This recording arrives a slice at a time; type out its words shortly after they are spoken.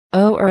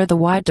O'er the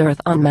wide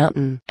earth on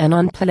mountain and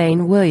on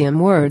plain. William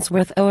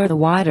Wordsworth. O'er the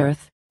wide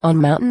earth, on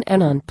mountain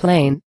and on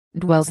plain,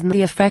 dwells in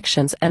the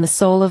affections and the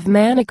soul of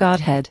man a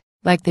Godhead,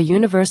 like the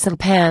universal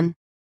Pan,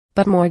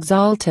 but more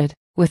exalted,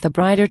 with a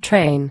brighter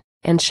train,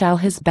 and shall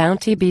his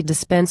bounty be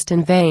dispensed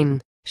in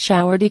vain,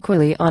 showered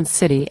equally on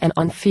city and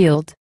on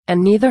field,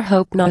 and neither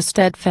hope nor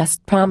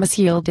steadfast promise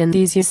yield in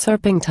these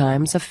usurping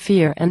times of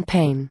fear and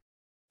pain.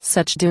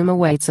 Such doom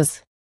awaits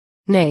us.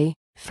 Nay,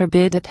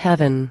 forbid it,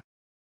 Heaven.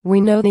 We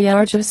know the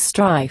arduous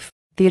strife,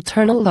 the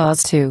eternal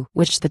laws to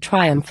which the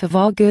triumph of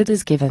all good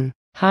is given,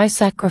 high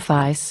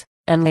sacrifice,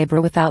 and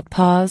labor without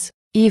pause,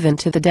 even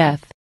to the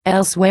death,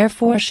 else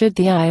wherefore should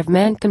the eye of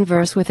man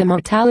converse with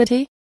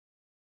immortality?